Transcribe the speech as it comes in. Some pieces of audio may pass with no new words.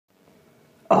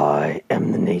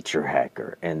am the nature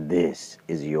hacker, and this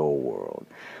is your world.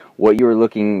 What you're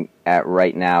looking at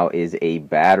right now is a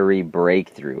battery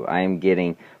breakthrough. I am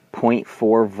getting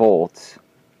 0.4 volts.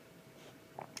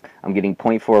 I'm getting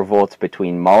 0.4 volts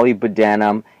between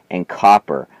molybdenum and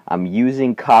copper. I'm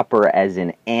using copper as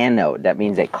an anode. That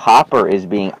means that copper is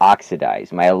being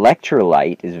oxidized. My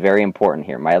electrolyte is very important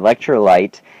here. My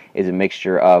electrolyte is a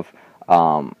mixture of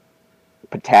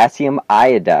potassium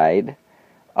iodide,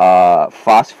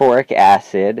 phosphoric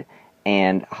acid,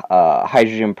 and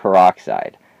hydrogen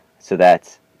peroxide. So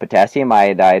that's potassium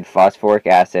iodide, phosphoric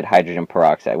acid, hydrogen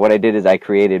peroxide. What I did is I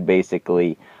created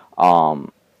basically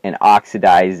an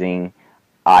oxidizing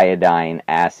iodine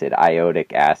acid,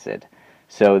 iodic acid.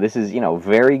 So this is,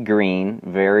 very green,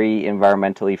 very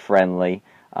environmentally friendly,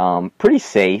 pretty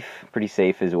safe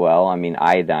as well. I mean,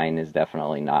 iodine is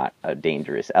definitely not a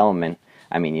dangerous element.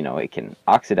 I mean, it can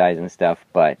oxidize and stuff,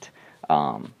 but,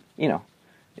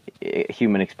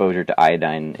 human exposure to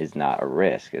iodine is not a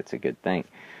risk. It's a good thing.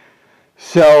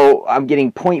 So I'm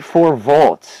getting 0.4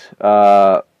 volts,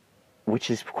 which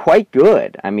is quite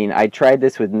good. I mean, I tried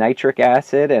this with nitric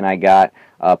acid, and I got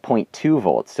 0.2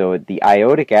 volts. So the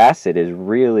iodic acid is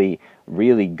really,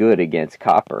 really good against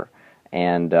copper.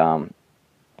 And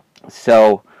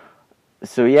so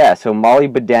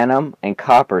molybdenum and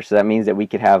copper. So that means that we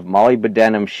could have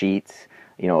molybdenum sheets,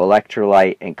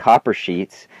 electrolyte and copper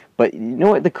sheets. But you know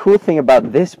what the cool thing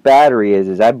about this battery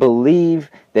is I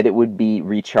believe that it would be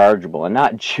rechargeable, and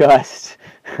not just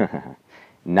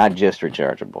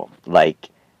rechargeable, like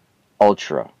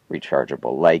ultra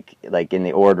rechargeable, like in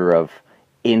the order of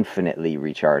infinitely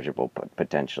rechargeable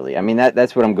potentially. I mean,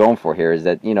 that's what I'm going for here, is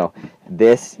that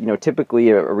this,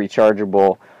 typically a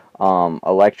rechargeable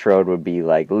electrode would be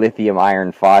like lithium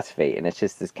iron phosphate, and it's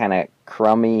just this kind of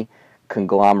crummy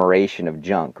conglomeration of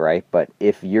junk, right? But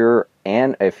if your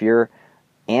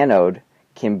anode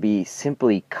can be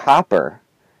simply copper,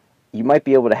 you might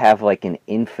be able to have like an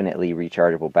infinitely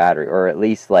rechargeable battery, or at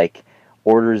least like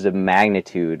orders of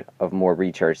magnitude of more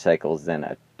recharge cycles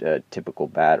than a typical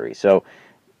battery. So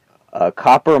a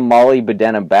copper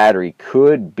molybdenum battery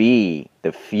could be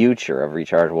the future of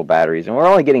rechargeable batteries, and we're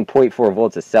only getting 0.4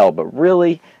 volts a cell, but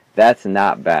really that's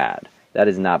not bad. That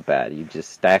is not bad. You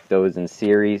just stack those in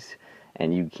series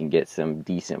and you can get some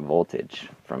decent voltage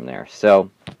from there.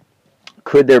 So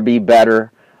could there be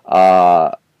better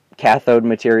cathode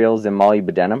materials than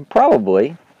molybdenum?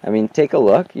 Probably. I mean, take a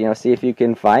look, see if you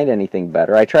can find anything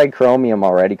better. I tried chromium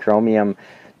already. Chromium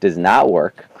does not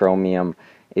work. Chromium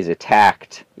is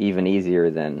attacked even easier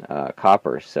than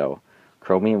copper, so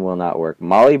chromium will not work.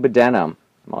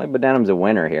 Molybdenum's a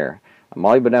winner here.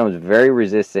 Molybdenum is very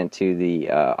resistant to the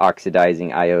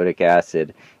oxidizing iodic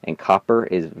acid, and copper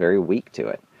is very weak to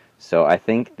it. So I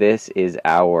think this is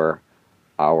our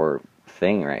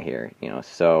thing right here,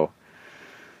 so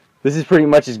this is pretty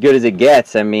much as good as it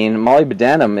gets. I mean,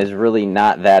 molybdenum is really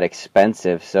not that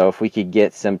expensive, so if we could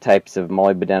get some types of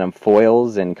molybdenum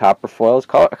foils and copper foils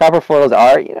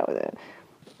are,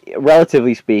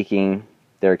 relatively speaking,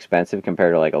 they're expensive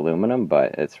compared to like aluminum,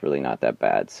 but it's really not that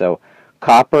bad. So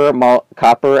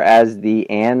copper as the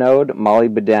anode,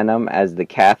 molybdenum as the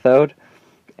cathode,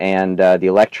 and the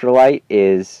electrolyte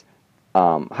is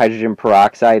hydrogen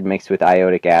peroxide mixed with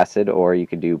iodic acid, or you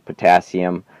could do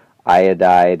potassium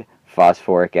iodide,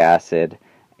 phosphoric acid,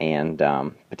 and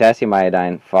potassium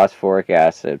iodine, phosphoric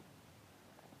acid,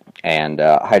 and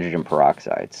hydrogen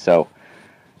peroxide. So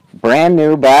brand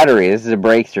new battery. This is a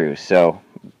breakthrough. So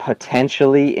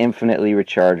potentially infinitely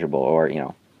rechargeable,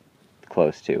 or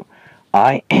close to.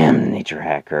 I am the nature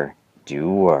hacker. Do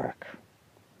work.